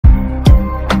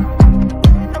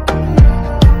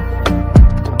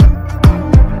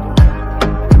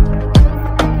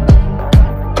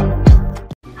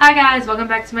Hi guys, welcome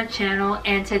back to my channel,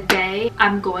 and today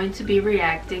I'm going to be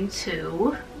reacting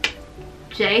to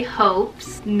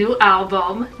J-Hope's new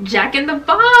album, Jack in the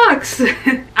Box.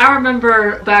 I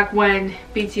remember back when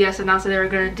BTS announced that they were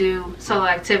going to do solo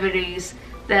activities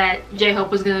that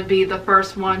J-Hope was going to be the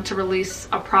first one to release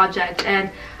a project, and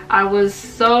I was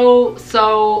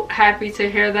so happy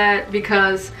to hear that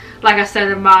because, like I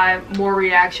said in my more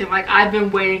reaction, like I've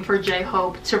been waiting for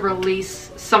J-Hope to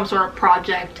release some sort of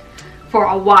project for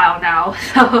a while now.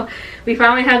 So we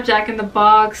finally have Jack in the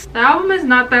Box. The album is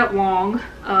not that long.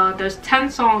 There's 10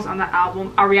 songs on the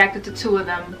album. I reacted to 2 of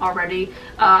them already.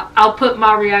 I'll put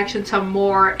my reaction to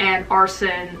More and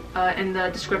Arson in the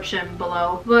description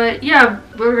below. But yeah,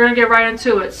 we're gonna get right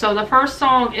into it. So the first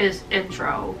song is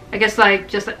Intro. I guess like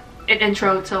just an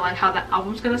intro to like how the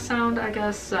album's gonna sound, I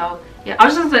guess. So yeah, I'll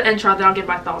just listen to the intro, then I'll give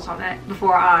my thoughts on that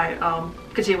before I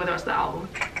continue with the rest of the album.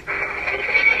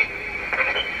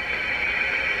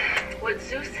 What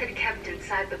Zeus had kept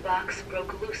inside the box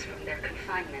broke loose from their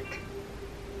confinement.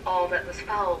 All that was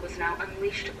foul was now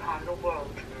unleashed upon the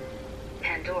world.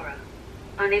 Pandora,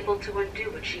 unable to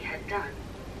undo what she had done,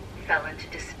 fell into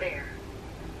despair.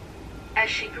 As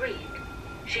she grieved,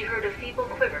 she heard a feeble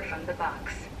quiver from the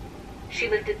box. She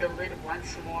lifted the lid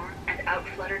once more, and out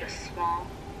fluttered a small,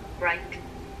 bright,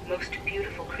 most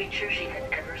beautiful creature she had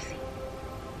ever seen.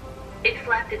 It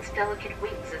flapped its delicate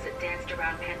wings as it danced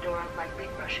around Pandora, lightly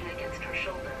brushing against her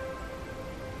shoulder.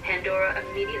 Pandora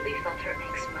immediately felt her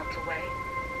angst melt away,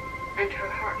 and her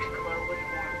heart glow with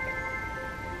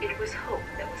warmth. It was hope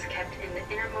that was kept in the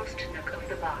innermost nook of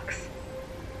the box.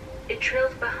 It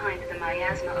trailed behind the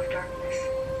miasma of darkness,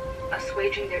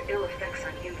 assuaging their ill effects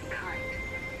on humankind.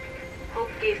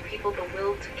 Hope gave people the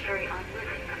will to carry on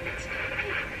living amidst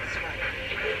pain and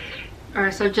strife.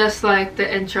 Alright, so just like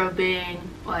the intro being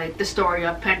like the story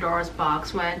of Pandora's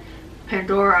box, when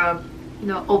Pandora, you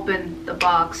know, opened the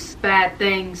box, bad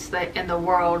things that in the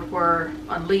world were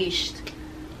unleashed.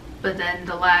 But then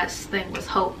the last thing was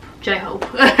hope, J-Hope.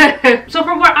 So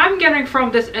from what I'm getting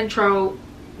from this intro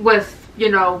with,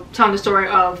 you know, telling the story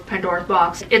of Pandora's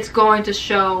box, it's going to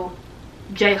show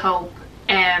J-Hope,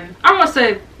 and I don't want to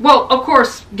say, well, of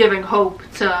course giving hope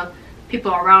to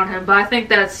people around him, but I think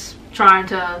that's trying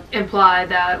to imply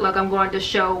that like I'm going to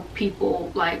show people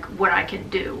like what I can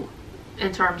do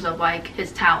in terms of like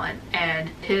his talent and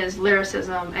his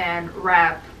lyricism and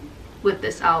rap with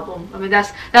this album. I mean,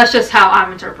 that's just how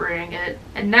I'm interpreting it.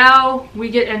 And now we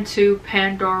get into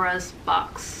Pandora's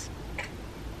box.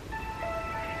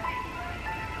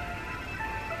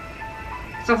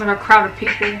 Sounds like a crowd of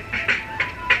people.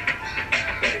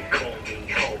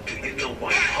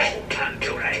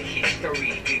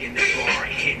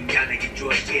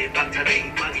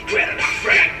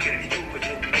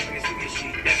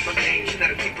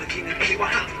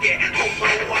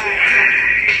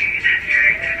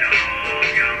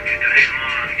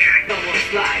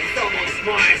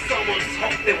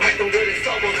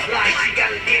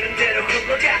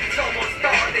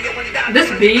 This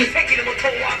beat.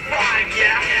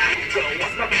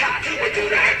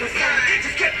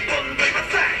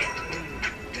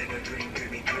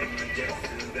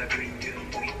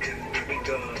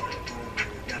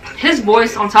 His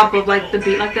voice on top of like the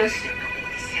beat like this.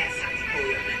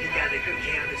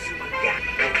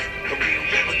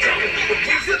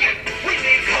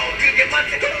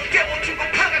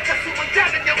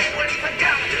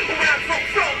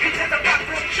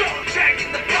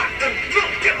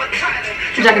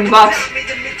 Jack in the Box.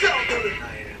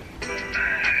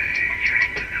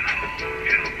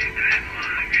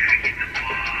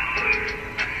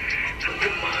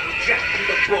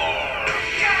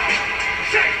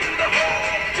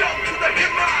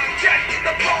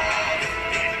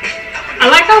 I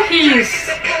like how he's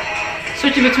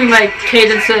switching between like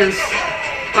cadences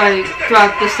like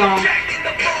throughout the song.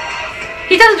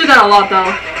 He doesn't do that a lot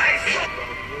though.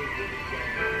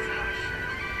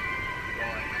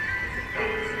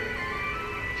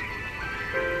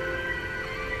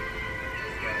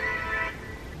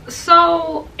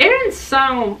 So it didn't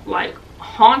sound like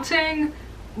haunting,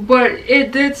 but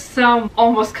it did sound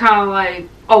almost kind of like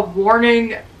a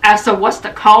warning as to what's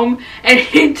to come. And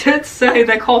he did say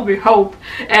they called me hope,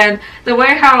 and the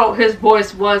way how his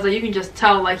voice was, like you can just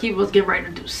tell like he was getting ready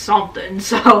to do something.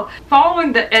 So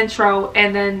following the intro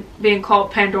and then being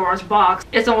called Pandora's box,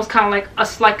 it's almost kind of like a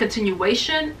slight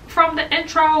continuation from the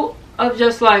intro of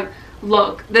just like,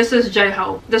 look, this is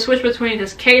J-Hope. The switch between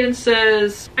his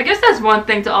cadences, I guess that's one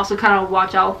thing to also kind of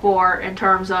watch out for in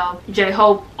terms of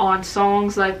J-Hope on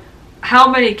songs. Like, how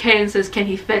many cadences can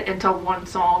he fit into one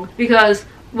song? Because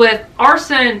with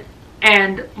Arson,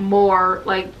 and more.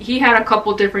 Like, he had a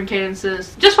couple different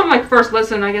cadences just from like first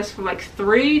listen, I guess, for like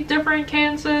 3 different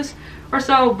cadences or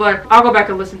so, but I'll go back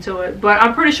and listen to it. But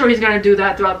I'm pretty sure he's gonna do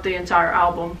that throughout the entire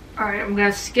album. Alright, I'm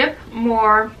gonna skip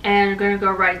more and I'm gonna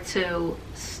go right to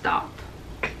Stop.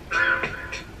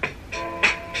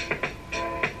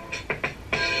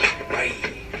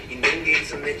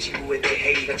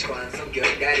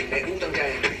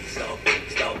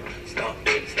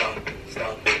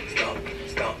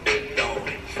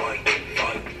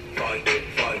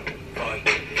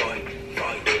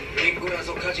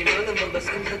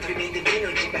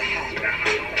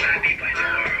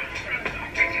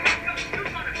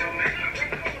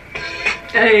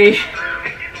 Hey,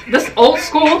 this old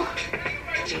school,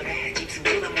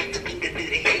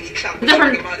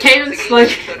 different cadence,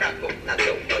 like.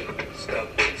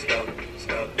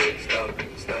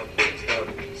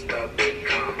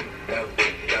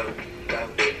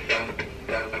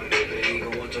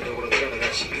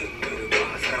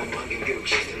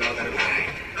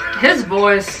 His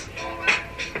voice.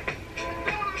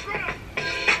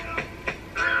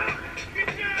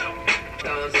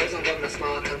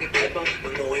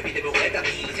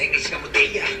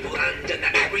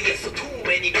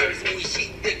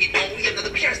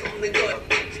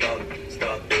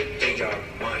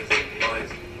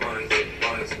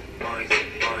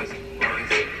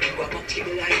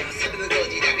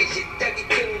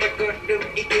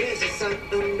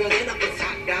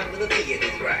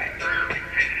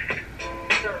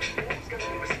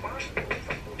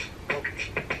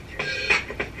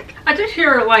 I did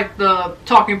hear like the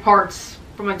talking parts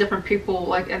from like different people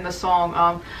like in the song.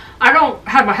 I don't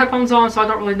have my headphones on, so I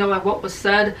don't really know like what was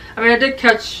said. I mean, I did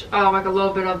catch like a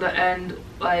little bit of the end,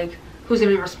 like who's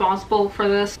gonna be responsible for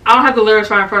this. I don't have the lyrics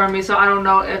right in front of me, so I don't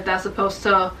know if that's supposed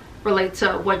to relate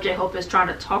to what J-Hope is trying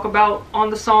to talk about on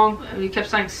the song. He kept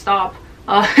saying stop.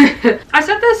 I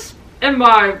said this in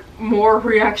my more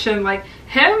reaction, like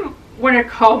him when it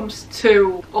comes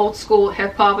to old school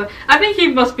hip-hop, I think he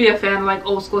must be a fan of like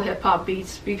old school hip-hop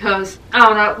beats, because I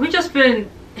don't know, we just been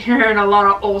hearing a lot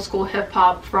of old school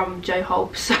hip-hop from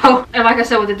J-Hope. So, and like I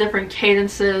said, with the different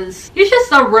cadences, he's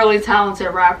just a really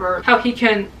talented rapper. How he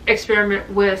can experiment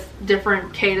with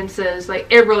different cadences, like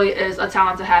it really is a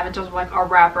talent to have in terms of like a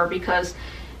rapper, because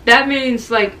that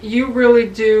means like you really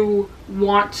do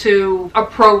want to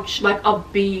approach like a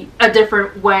beat a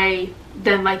different way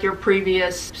than like your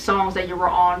previous songs that you were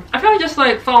on. I feel like just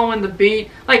like following the beat,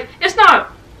 like it's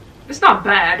not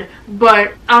bad,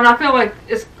 but I don't know, I feel like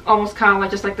it's almost kind of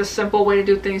like just like the simple way to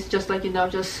do things, just like, you know,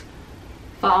 just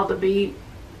follow the beat,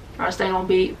 try to stay on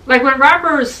beat. Like when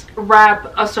rappers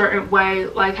rap a certain way,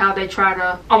 like how they try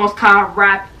to almost kind of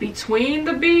rap between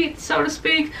the beat, so to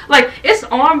speak, like it's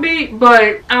on beat,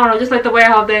 but I don't know, just like the way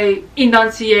how they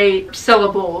enunciate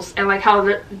syllables and like how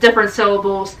the different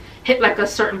syllables hit like a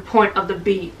certain point of the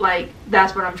beat. Like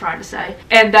that's what I'm trying to say,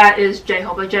 and that is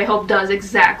J-Hope. Like J-Hope does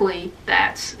exactly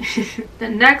that. The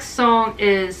next song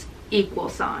is Equal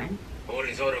Sign.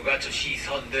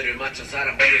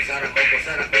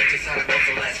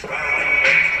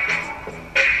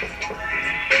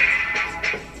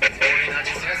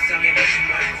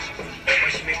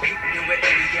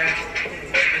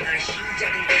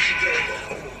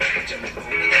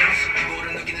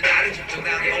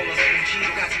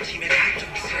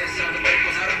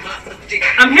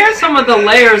 I'm hearing some of the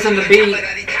layers in the beat.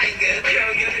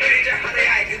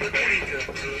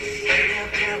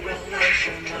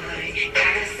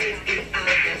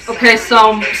 Okay, so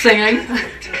I'm singing.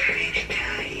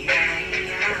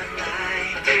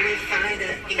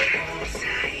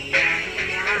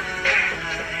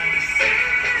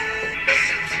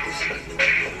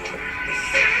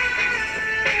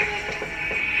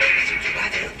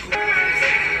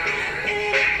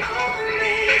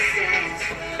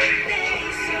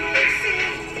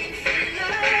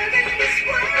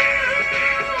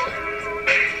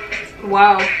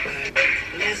 Wow.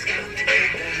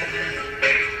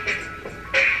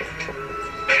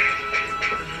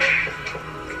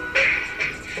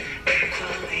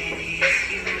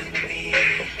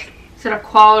 So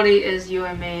equality is you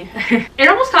and me. It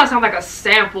almost kind of sounds like a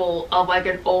sample of like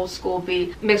an old school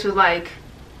beat mixed with like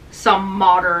some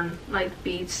modern like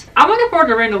beats. I'm looking forward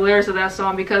to reading the lyrics of that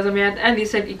song, because I mean at the end he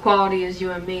said equality is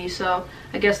you and me, so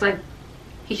I guess like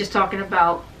he's just talking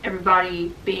about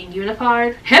everybody being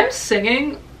unified. Him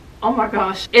singing, oh my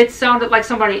gosh, it sounded like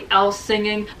somebody else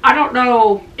singing. I don't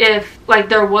know if like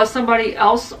there was somebody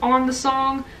else on the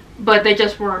song, but they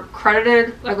just weren't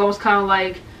credited. Like almost kind of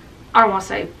like, I don't want to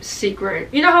say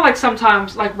secret. You know how like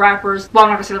sometimes like rappers, well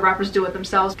I'm not gonna say the rappers do it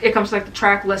themselves. It comes to like the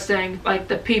track listing, like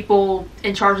the people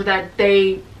in charge of that,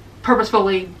 they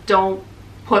purposefully don't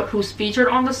put who's featured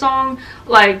on the song.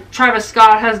 Like Travis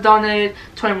Scott has done it,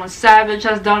 21 Savage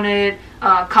has done it,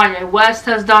 Kanye West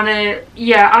has done it.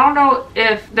 Yeah, I don't know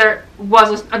if there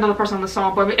was another person on the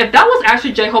song, but if that was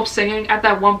actually J-Hope singing at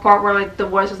that one part where like the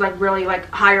voice is like really like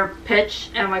higher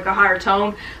pitch and like a higher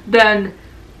tone, then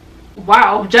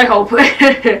wow, J-Hope.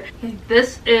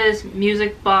 This is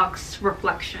Music Box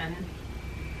Reflection.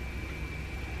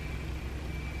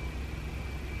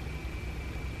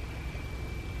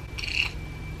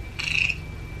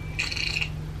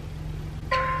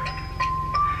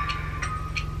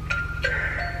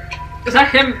 Is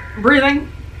that him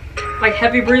breathing? Like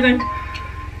heavy breathing?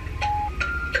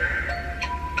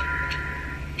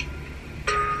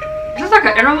 Is this like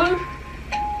an interlude?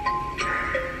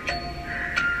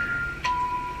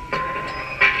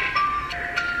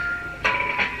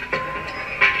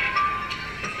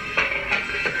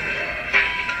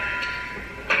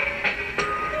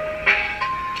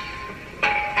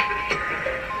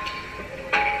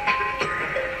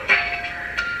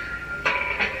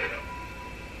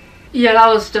 Yeah, that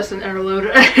was just an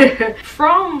interlude.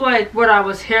 From like what I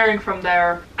was hearing from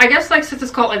there, I guess like since it's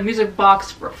called like Music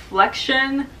Box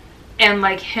Reflection and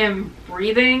like him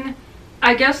breathing,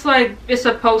 I guess like it's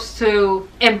supposed to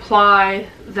imply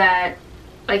that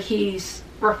like he's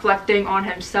reflecting on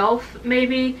himself,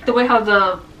 maybe. The way how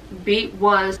the beat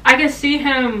was, I can see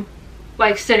him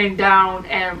like sitting down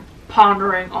and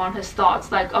pondering on his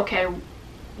thoughts, like, okay,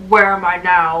 where am I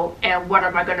now and what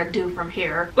am I gonna do from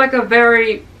here? Like a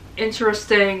very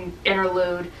interesting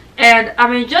interlude. And I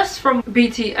mean, just from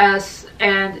BTS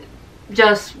and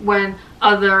just when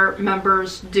other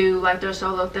members do like their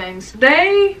solo things,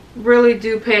 they really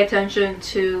do pay attention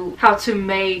to how to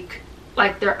make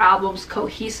like their albums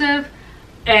cohesive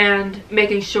and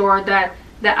making sure that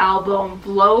the album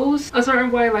flows a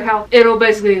certain way, like how it'll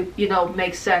basically, you know,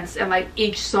 make sense, and like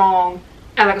each song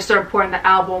at like a certain point in the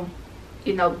album,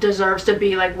 you know, deserves to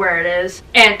be like where it is,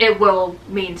 and it will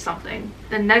mean something.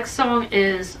 The next song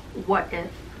is What If.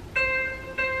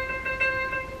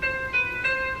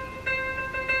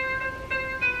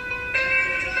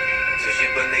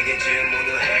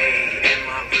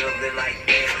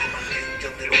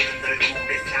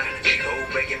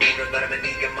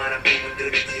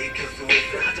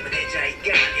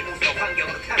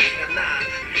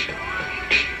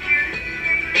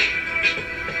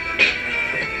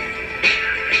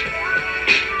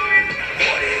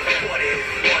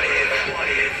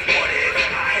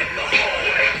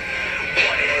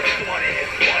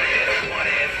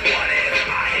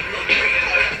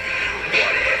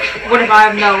 What if I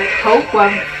have no hope?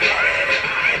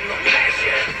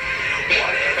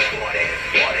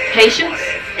 Patience?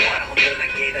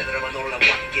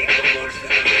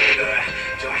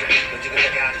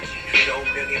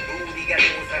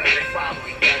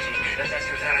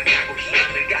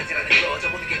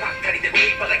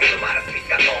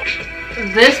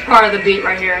 This part of the beat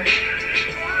right here.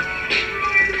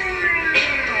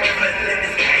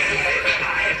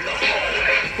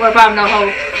 What if I have no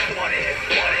hope?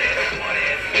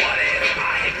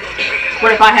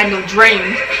 What if I had no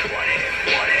dream?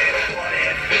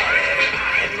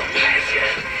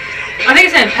 I think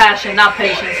it's saying passion, not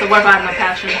patience. So what if I have no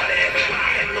passion?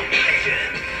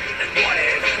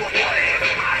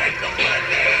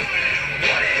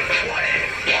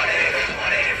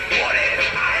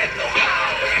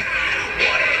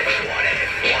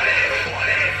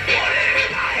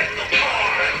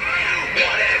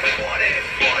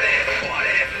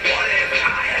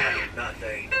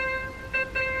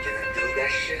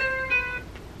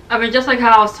 I mean, just like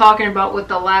how I was talking about with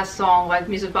the last song, like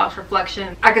Music Box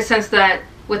Reflection, I could sense that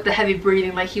with the heavy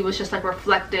breathing, like he was just like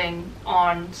reflecting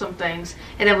on some things.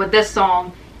 And then with this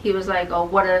song, he was like, oh,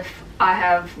 what if I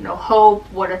have no hope?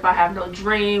 What if I have no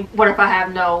dream? What if I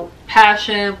have no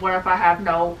passion? What if I have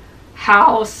no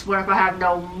house? What if I have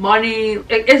no money?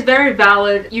 It's very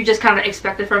valid. You just kind of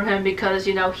expect it from him because,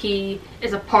 you know, he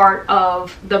is a part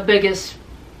of the biggest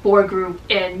boy group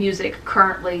in music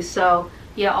currently. So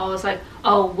yeah, always like,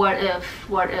 oh, what if,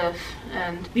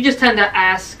 and you just tend to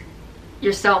ask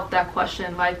yourself that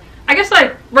question. Like, I guess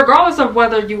like regardless of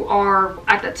whether you are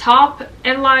at the top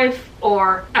in life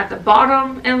or at the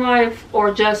bottom in life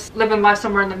or just living life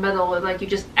somewhere in the middle, like you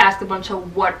just ask a bunch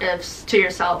of what ifs to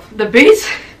yourself. The beats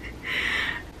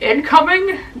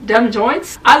incoming, Dem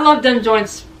Joints. I love Dem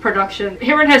Joints production.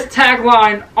 Hearing his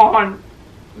tagline on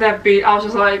that beat, I was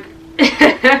just like,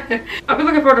 I've been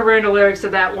looking forward to reading the lyrics to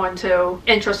that one too.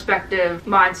 Introspective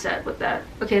mindset with that.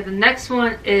 Okay, the next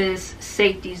one is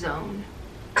Safety Zone.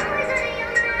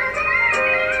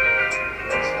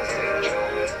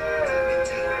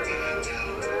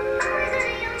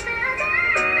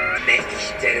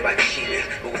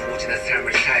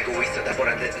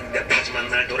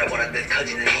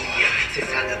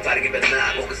 빠르게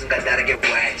변하고 그 순간 다르게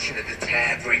외치는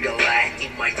듯해 Bring a light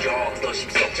in my jaw 너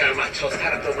심속 잘 맞춰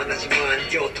사람도 만나지만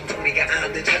교통정리가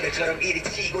안 된 차들처럼 이리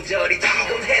치고 저리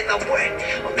치곤 해나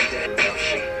왜 어느 때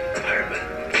역시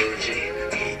발만 불지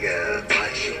네가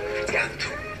마치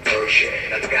깡통 bullshit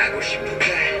나도 가고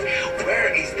싶은데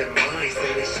Where is the mind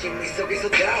내 심리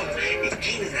속에서도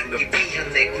이기는 한 거기 위한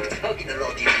내 구르터기는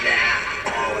어디나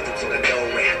어둠 속한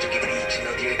너의 한쪽이 빛은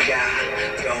어딜까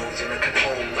도전한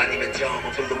home 아니면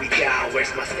점은 블루이가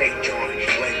Where's my state joint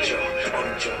왼쪽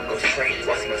오른쪽 go straight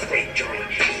What's my state joint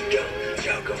이겨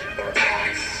저거 or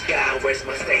X yeah, Where's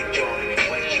my state joint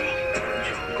왼쪽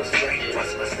오른쪽 go straight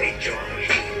What's my state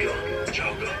joint 이겨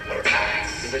저거 or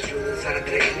X 믿어주는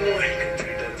사람들의 인물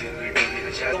그들도 등을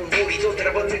돌리는 자동물이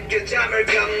쏟아져 느껴져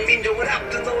멸경 민족을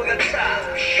앞둔 너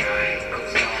같아 Shine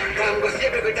goes dark 밤과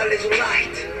새벽을 달래준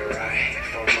light Right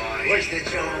for mine Where's the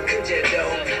zone 근제도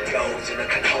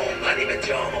도전한 home 아니면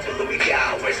점은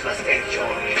블루이가 Where's my state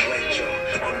joint 왼쪽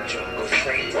오른쪽 go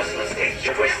straight What's my state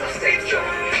joint Where's my state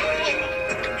joint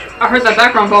I heard that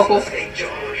background vocal.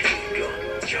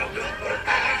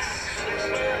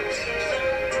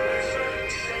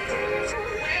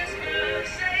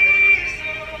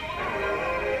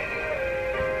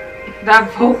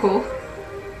 That vocal.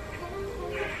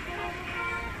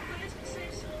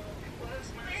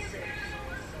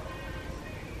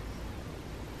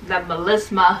 That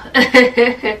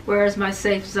melisma. Where's my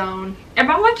safe zone?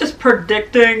 Am I like just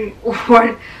predicting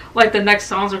what like the next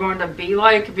songs are going to be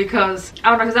like? Because I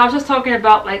don't know, because I was just talking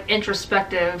about like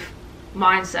introspective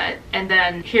mindset, and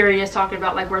then here he is talking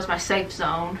about like where's my safe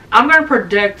zone. I'm gonna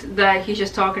predict that he's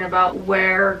just talking about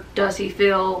where does he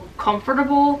feel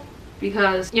comfortable,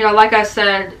 because you know, like I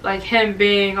said, like him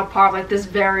being a part of like this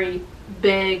very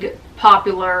big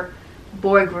popular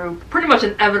boy group, pretty much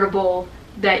inevitable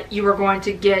that you are going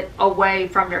to get away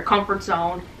from your comfort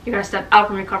zone. You're going to step out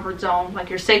from your comfort zone, like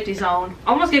your safety zone,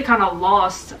 almost get kind of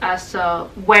lost as to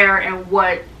where and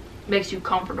what makes you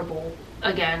comfortable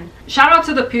again. Shout out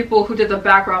to the people who did the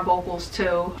background vocals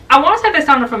too. I want to say they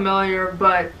sounded familiar,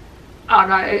 but I don't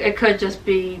know, it could just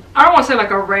be, I don't want to say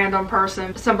like a random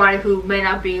person, somebody who may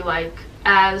not be like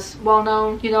as well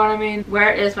known, you know what I mean?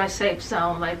 Where is my safe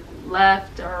zone? Like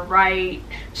left or right,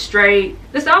 straight.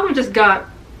 This album just got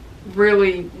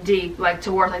really deep, like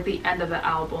towards like the end of the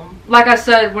album. Like I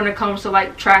said, when it comes to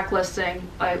like track listing,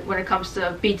 like when it comes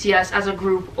to BTS as a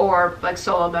group or like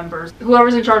solo members,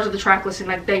 whoever's in charge of the track listing,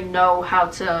 like they know how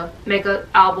to make an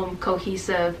album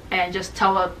cohesive and just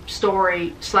tell a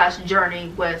story slash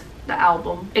journey with the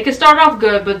album. It can start off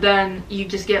good, but then you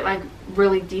just get like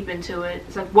really deep into it.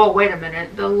 It's like, whoa, wait a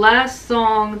minute. The last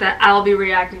song that I'll be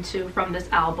reacting to from this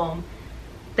album,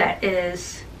 that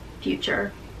is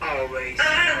Future. Always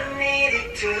I don't need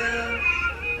it to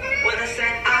when I said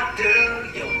I do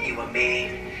용기와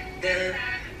믿음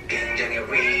굉장히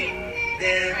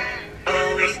rhythm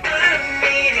Always I don't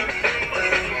need it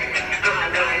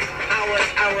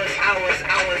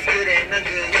I was 그래 난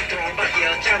그냥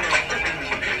통밖이었잖아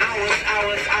I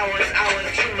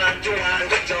was 춤만 좋아하는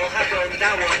걱정하고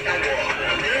나워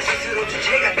늘 스스로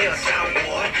주체가 되어 싸워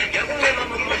결국 내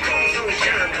맘은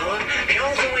멍청성이잖아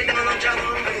평소에 난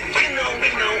남자는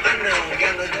I know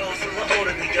got the ghost of the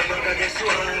older nigga but I guess I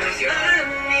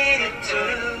don't need it to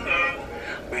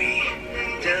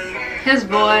breathe his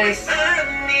voice. I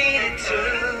don't need it to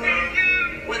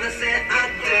when I said I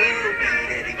do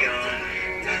let it go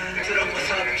들어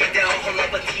무섭기도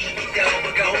홀라버티기도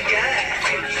버거운가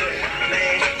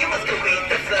Man you must go with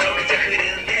the flow 그저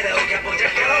흐르는 대로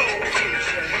가보자고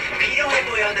필요해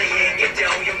보여 나에게도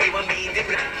용기와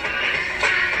믿음을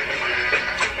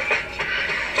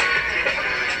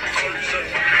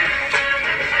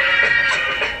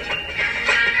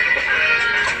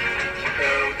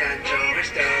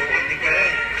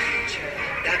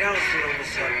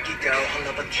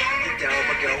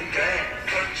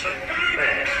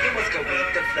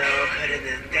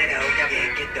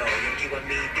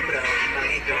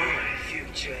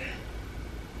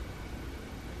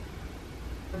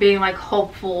Being like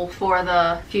hopeful for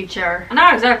the future.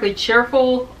 Not exactly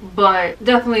cheerful, but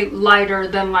definitely lighter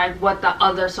than like what the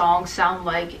other songs sound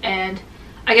like. And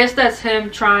I guess that's him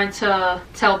trying to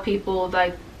tell people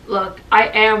like, look, I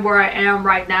am where I am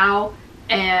right now,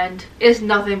 and it's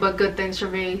nothing but good things for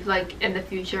me like in the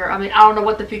future. I mean, I don't know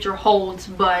what the future holds,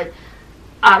 but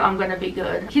I'm gonna be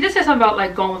good. He did say something about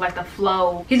like going with like the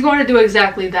flow. He's going to do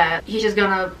exactly that. He's just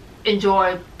gonna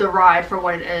enjoy the ride for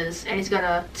what it is, and he's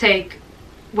gonna take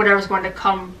whatever's going to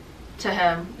come to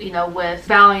him, you know, with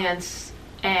valiance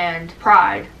and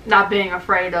pride, not being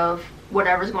afraid of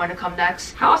whatever's going to come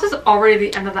next. How is this already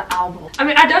the end of the album? I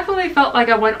mean, I definitely felt like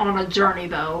I went on a journey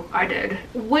though. I did.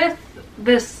 With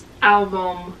this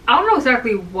album, I don't know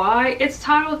exactly why it's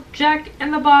titled Jack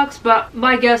in the Box, but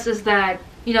my guess is that,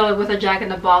 you know, like with a Jack in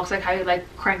the Box, like how you like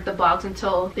crank the box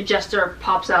until the jester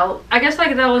pops out. I guess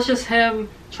like that was just him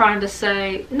trying to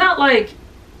say, not like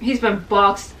he's been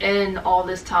boxed in all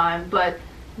this time, but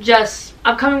just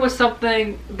I'm coming with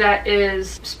something that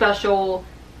is special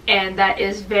and that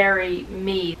is very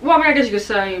me. Well, I mean, I guess you could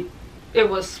say it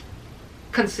was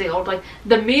concealed. Like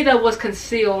the me that was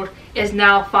concealed is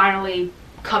now finally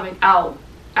coming out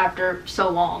after so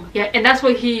long. Yeah, and that's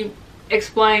what he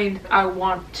explained. I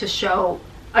want to show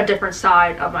a different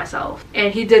side of myself,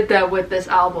 and he did that with this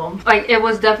album. Like it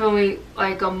was definitely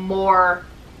like a more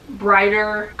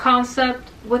brighter concept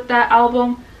with that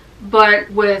album, but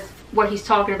with what he's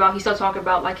talking about, he's still talking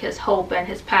about like his hope and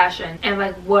his passion and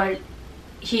like what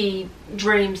he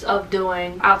dreams of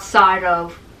doing outside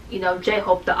of, you know,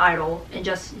 J-Hope the idol and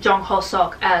just Jung Ho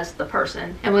Suk as the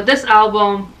person. And with this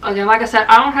album, again, like I said,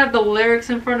 I don't have the lyrics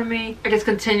in front of me. I guess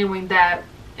continuing that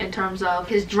in terms of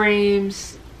his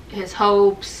dreams, his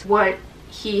hopes, what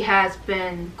he has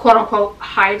been quote-unquote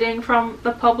hiding from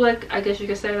the public, I guess you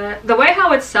could say that. The way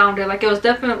how it sounded, like it was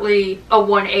definitely a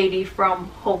 180 from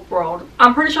Hope World.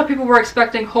 I'm pretty sure people were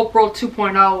expecting Hope World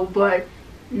 2.0, but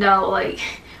no, like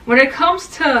when it comes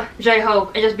to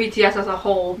J-Hope and just BTS as a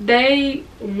whole, they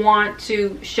want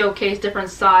to showcase different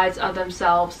sides of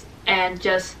themselves and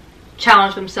just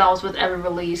challenge themselves with every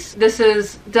release. This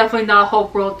is definitely not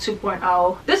Hope World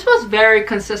 2.0. This was very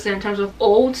consistent in terms of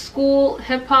old school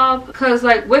hip-hop, because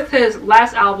like with his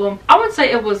last album, I wouldn't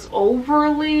say it was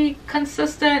overly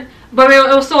consistent, but it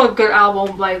was still a good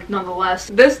album, like nonetheless.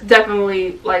 This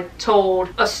definitely like told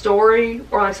a story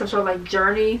or like some sort of like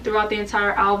journey throughout the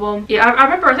entire album. Yeah, I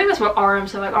remember, I think that's what RM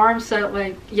said. Like RM said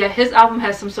like, yeah, his album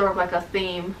has some sort of like a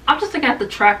theme. I'm just looking at the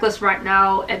track list right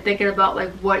now and thinking about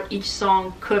like what each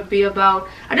song could be about.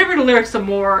 I did read the lyrics some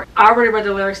more. I already read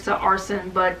the lyrics to Arson,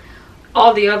 but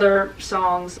all the other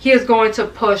songs, he is going to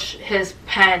push his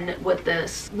pen with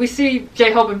this. We see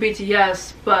J-Hope and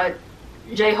BTS, but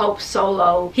J-Hope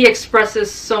solo, he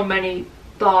expresses so many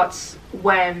thoughts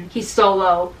when he's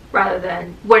solo rather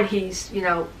than when he's, you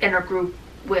know, in a group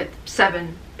with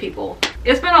 7 people.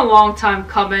 It's been a long time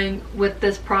coming with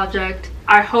this project.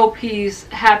 I hope he's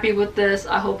happy with this.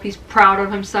 I hope he's proud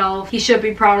of himself. He should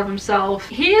be proud of himself.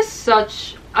 He is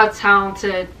such a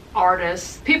talented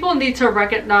artist. People need to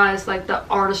recognize like the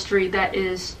artistry that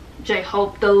is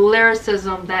J-Hope, the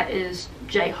lyricism that is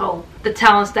J-Hope, the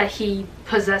talents that he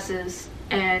possesses,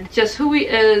 and just who he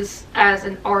is as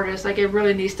an artist. Like it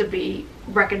really needs to be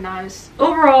recognized.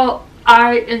 Overall,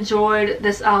 I enjoyed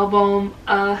this album.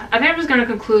 I think I'm just going to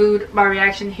conclude my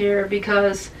reaction here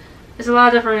because there's a lot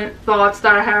of different thoughts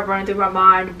that I have running through my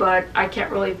mind, but I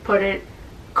can't really put it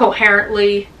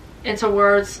coherently into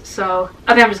words, so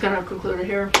I think I'm just going to conclude it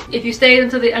here. If you stayed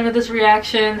until the end of this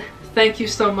reaction, thank you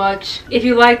so much. If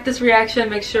you liked this reaction,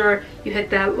 make sure you hit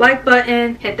that like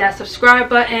button, hit that subscribe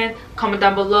button, comment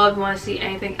down below if you want to see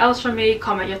anything else from me,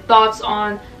 comment your thoughts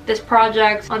on this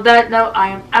project. On that note, I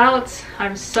am out.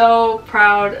 I'm so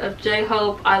proud of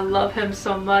J-Hope. I love him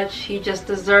so much. He just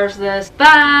deserves this.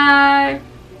 Bye!